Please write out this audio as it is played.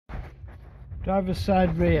driver's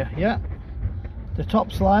side rear, yeah. The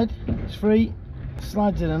top slide is free,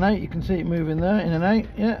 slides in and out, you can see it moving there, in and out,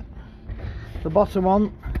 yeah. The bottom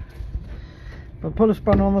one, we'll put a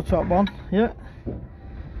spanner on the top one, yeah.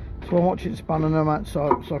 So we'll watch it span on that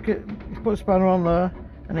socket. You put a spanner on there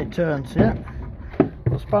and it turns, yeah.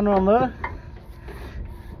 Put a spanner on there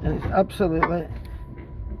and it's absolutely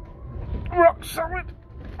rock solid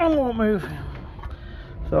and won't move.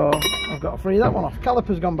 So I've got to free that one off.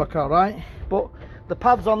 Caliper's gone back alright, but the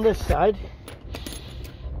pads on this side,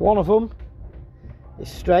 one of them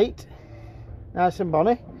is straight, nice and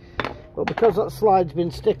bonny, but because that slide's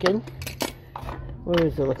been sticking, where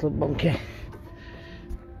is the little monkey?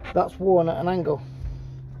 That's worn at an angle.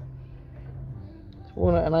 It's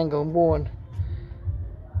worn at an angle and worn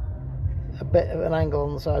a bit of an angle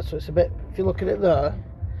on the side, so it's a bit, if you look at it there,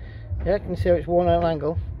 yeah, can you see how it's worn at an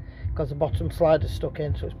angle? Because the bottom slide is stuck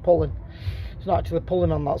in, so it's pulling. It's not actually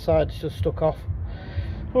pulling on that side, it's just stuck off.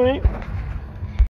 Right.